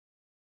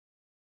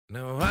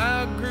Now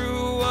I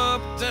grew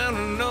up down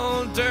an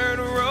old dirt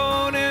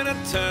road in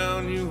a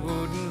town you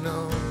wouldn't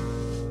know.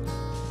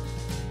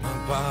 My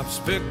pops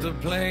picked the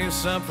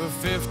place up for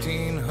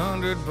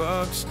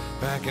 $1,500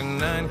 back in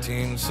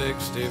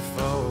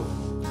 1964.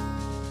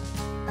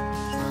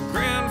 My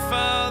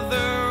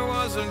grandfather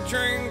was a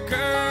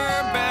drinker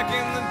back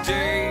in the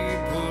day, he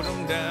put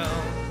him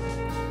down.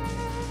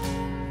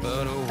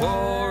 But a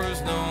war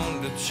is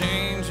known to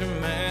change a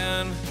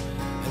man,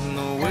 and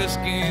the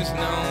whiskey's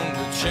known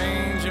to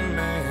change a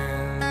man.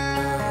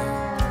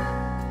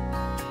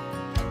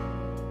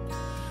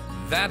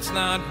 That's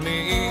not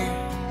me.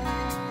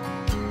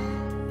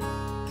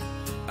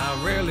 I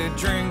rarely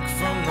drink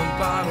from the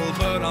bottle,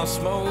 but I'll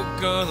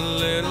smoke a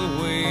little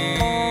weed.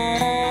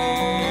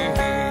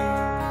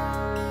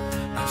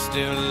 I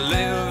still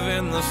live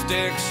in the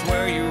sticks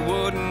where you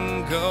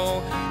wouldn't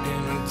go,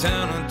 in a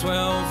town of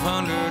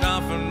 1,200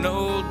 off an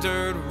old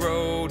dirt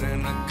road,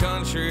 and a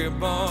country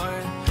boy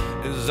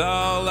is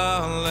all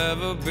I'll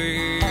ever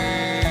be.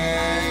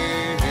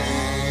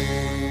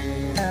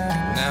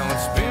 Now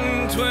it's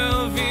been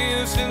 12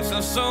 years since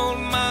I sold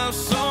my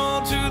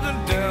soul to the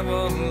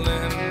devil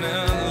in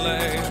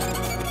LA.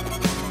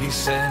 He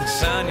said,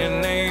 sign your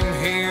name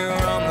here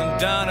on the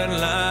dotted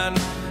line,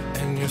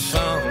 and your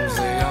songs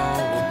they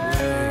all will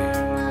play.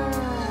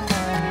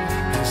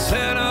 He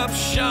set up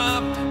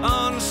shop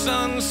on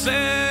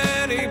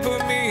Sunset, he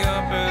put me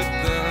up at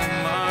the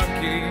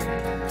Marquee.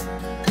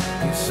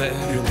 He said,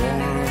 you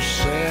wanna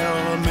sell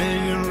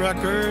 1,000,000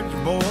 records,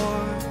 boy?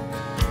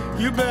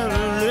 You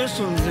better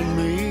listen to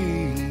me.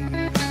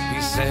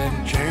 He said,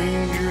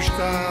 change your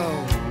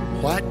style,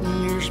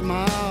 whiten your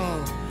smile.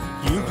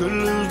 You could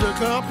lose a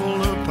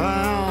couple of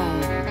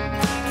pounds.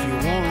 If you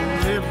wanna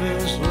live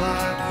this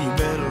life, you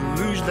better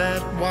lose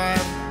that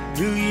wife.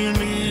 Do you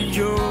need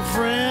your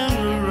friends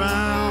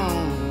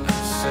around? I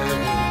said,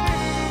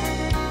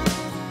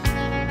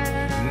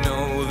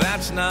 no,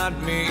 that's not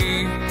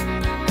me.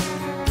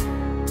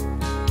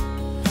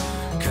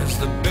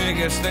 The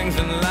biggest things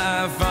in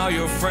life are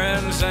your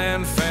friends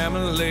and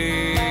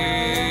family.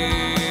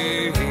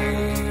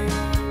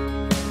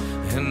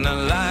 And I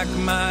like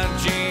my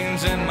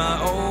jeans and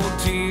my old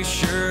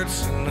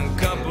t-shirts, and a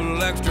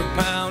couple extra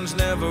pounds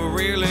never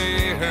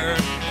really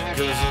hurt,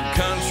 'cause a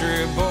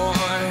country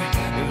boy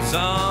is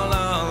all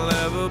I'll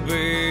ever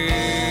be.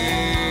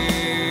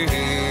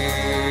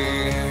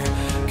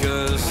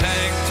 'Cause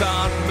Hank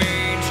taught me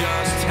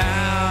just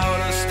how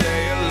to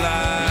stay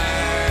alive.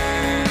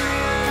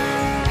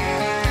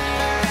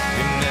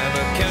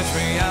 Catch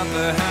me out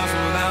the house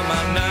without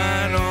my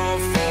 9 or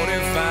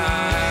 45.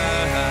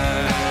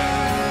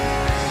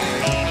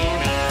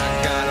 I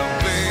got a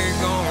big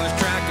orange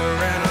tractor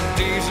and a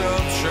diesel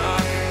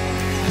truck.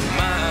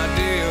 My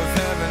idea of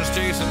heaven's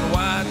chasing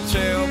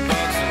whitetail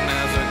bucks, and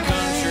as a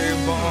country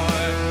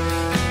boy,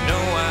 you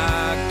know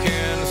I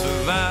can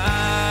survive.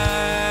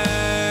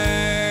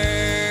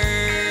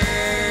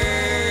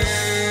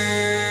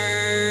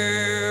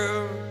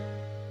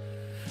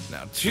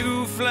 Now 2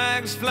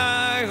 flags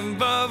fly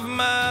above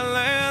my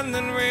land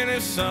and really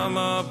sum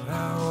up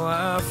how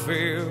I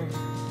feel.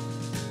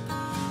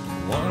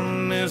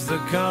 One is the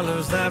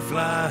colors that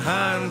fly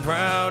high and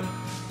proud,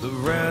 the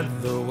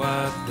red, the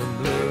white, the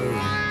blue.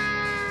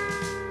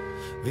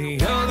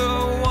 The other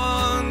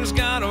one's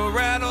got a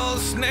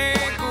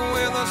rattlesnake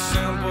with a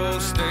simple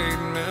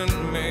statement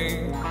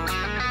made.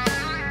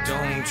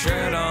 Don't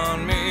tread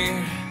on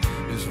me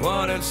is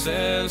what it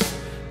says,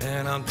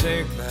 and I'll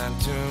take that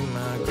to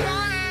my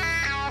grave.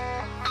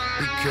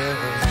 Because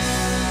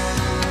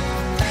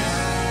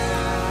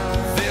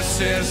this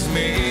is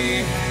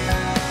me.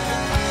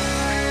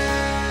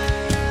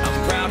 I'm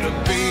proud to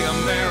be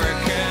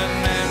American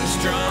and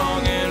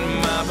strong in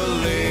my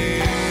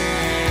belief.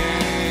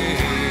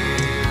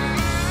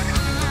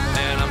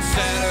 And I've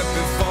said it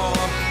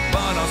before,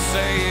 but I'll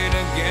say it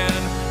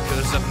again,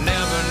 'cause I've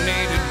never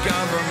needed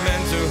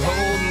government to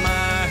hold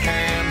my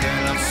hand.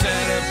 And I've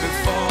said it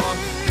before,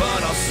 but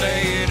I'll say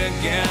it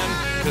again,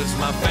 'cause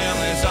my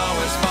family's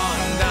always fought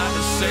and died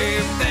to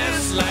save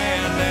this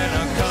land. And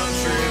a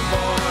country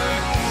boy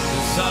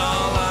is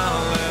all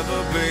I'll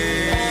ever be.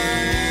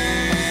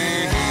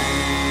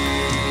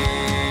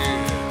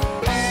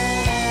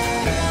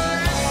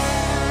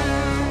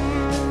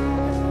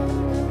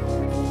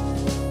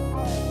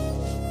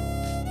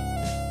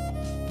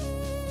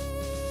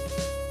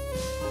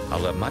 I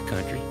love my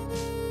country.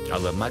 I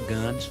love my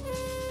guns.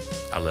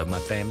 I love my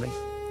family.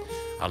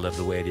 I love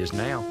the way it is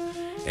now.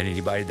 And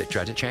anybody that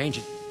tries to change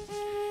it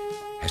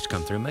has to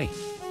come through me.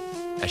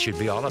 That should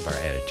be all of our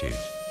attitudes.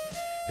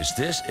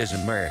 This is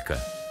America,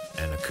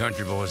 and a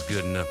country boy's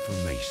good enough for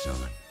me,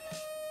 son.